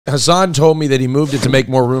Hasan told me that he moved it to make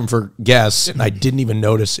more room for guests, and I didn't even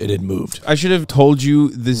notice it had moved. I should have told you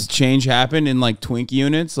this change happened in like twink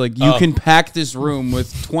units. Like you can pack this room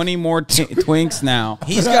with 20 more twinks now.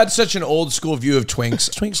 He's got such an old school view of twinks.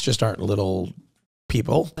 Twinks just aren't little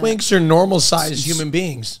people. Twinks are normal sized human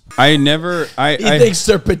beings. He thinks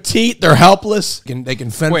they're petite, they're helpless, they can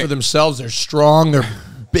fend for themselves, they're strong, they're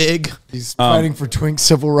big. He's fighting for twink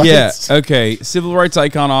civil rights. Yeah, okay. Civil rights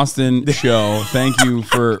icon Austin Show. Thank you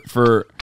for